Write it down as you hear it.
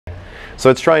So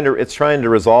it's trying to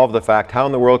resolve the fact, how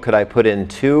in the world could I put in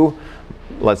 2,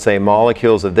 let's say,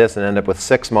 molecules of this and end up with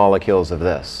 6 molecules of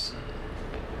this?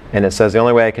 And it says the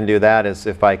only way I can do that is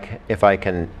if I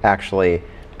can actually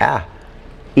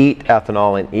eat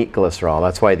ethanol and eat glycerol.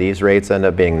 That's why these rates end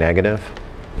up being negative.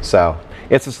 So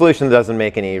it's a solution that doesn't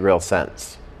make any real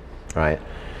sense, right?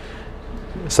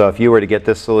 So if you were to get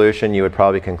this solution, you would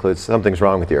probably conclude something's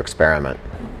wrong with your experiment.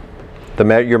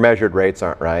 Your measured rates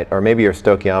aren't right, or maybe your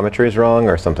stoichiometry is wrong,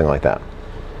 or something like that.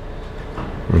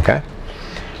 Okay?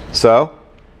 So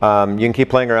you can keep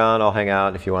playing around. I'll hang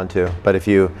out if you want to. But if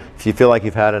you feel like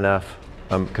you've had enough,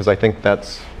 because I think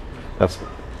that's.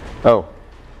 Oh,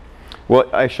 well,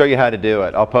 I show you how to do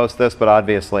it. I'll post this, but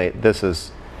obviously this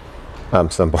is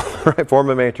simple. Right? Form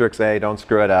a matrix A. Don't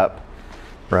screw it up.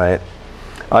 Right?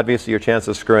 Obviously, your chance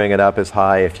of screwing it up is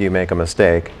high if you make a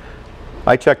mistake.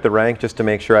 I checked the rank just to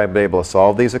make sure I'd be able to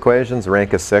solve these equations. The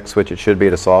rank is 6, which it should be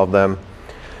to solve them.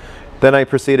 Then I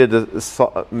proceeded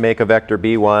to make a vector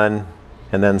b1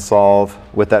 and then solve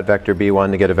with that vector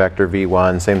b1 to get a vector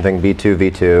v1. Same thing, b2,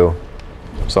 v2,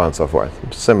 so on and so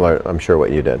forth. Similar, I'm sure,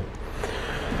 what you did.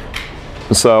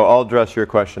 So I'll address your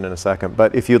question in a second.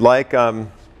 But if you'd like to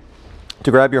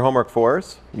grab your homework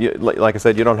 4s, like I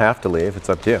said, you don't have to leave. It's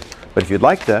up to you. But if you'd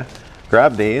like to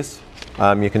grab these,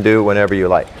 you can do whenever you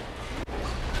like.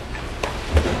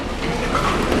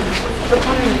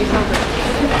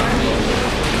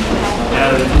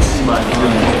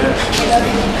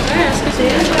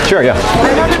 Sure, yeah.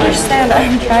 I don't understand.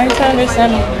 I'm trying to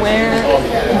understand where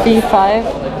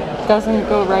V5 doesn't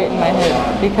go right in my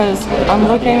head, because I'm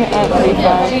looking at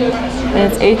V5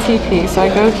 and it's ATP, so I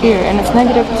go here and it's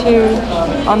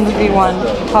 -2 on the V1,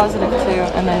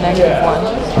 +2, and then -1.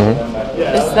 Mm-hmm.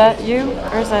 Is that you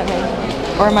or is that me?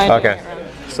 Or am I doing it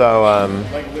wrong?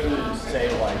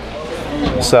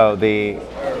 So the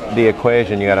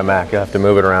equation, you got a Mac, you have to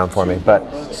move it around for me. But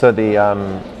so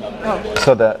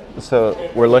so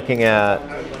we're looking at,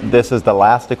 this is the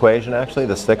last equation actually,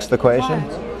 the 6th equation,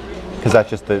 because that's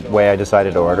just the way I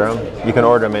decided to order them. You can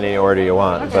order them in any order you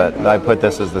want, but I put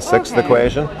this as the 6th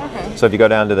equation. So if you go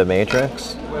down to the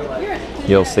matrix,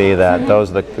 you'll see that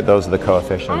those are the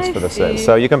coefficients for the 6.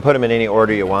 So you can put them in any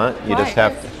order you want. You just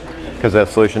have to, because the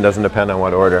solution doesn't depend on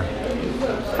what order.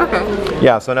 Okay.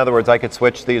 Yeah, so in other words, I could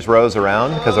switch these rows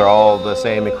around because they're all the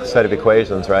same set of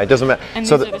equations, right? It doesn't matter. And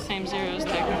these are the same zeros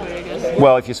technically, I guess.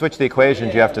 Well, if you switch the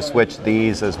equations, you have to switch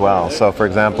these as well. So for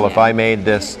example, if I made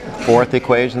this 4th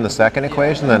equation the 2nd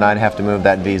equation, then I'd have to move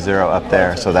that V0 up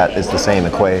there, so that is the same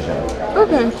equation.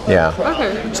 Okay. Yeah.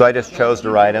 Okay. So I just chose to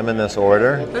write them in this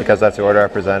order because that's the order I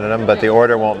presented them, but the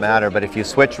order won't matter. But if you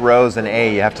switch rows in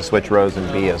A, you have to switch rows in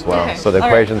B as well. Okay. So the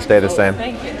equations stay the same.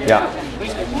 Thank you. Yeah.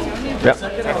 Yep.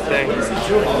 Thing.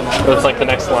 Looks like the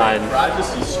next line.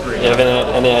 You have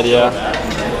any idea?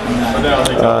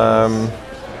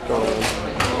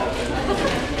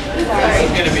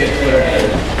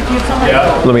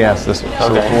 Let me ask this one. So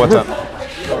Okay. what's up?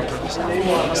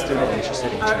 Student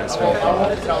interested in transferring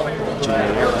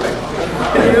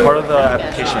engineering. Part of the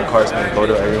application requires me to go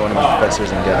to every one of my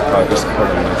professors and get a progress report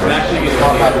on my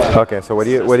grade. Okay, so what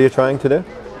are you trying to do?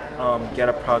 Get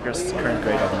a current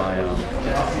grade of my.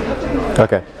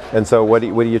 Okay, and so what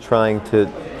are you trying to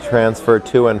transfer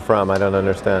to and from? I don't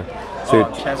understand. So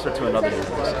Transfer to another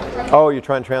university. oh, you're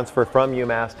trying to transfer from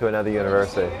UMass to another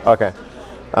university. Okay.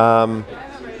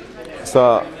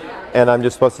 And I'm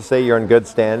just supposed to say you're in good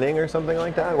standing or something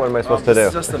like that? What am I supposed to do?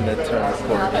 It's just a midterm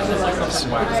report, and it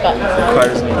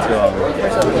requires me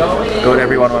to go to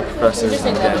every one of my professors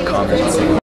and get comments.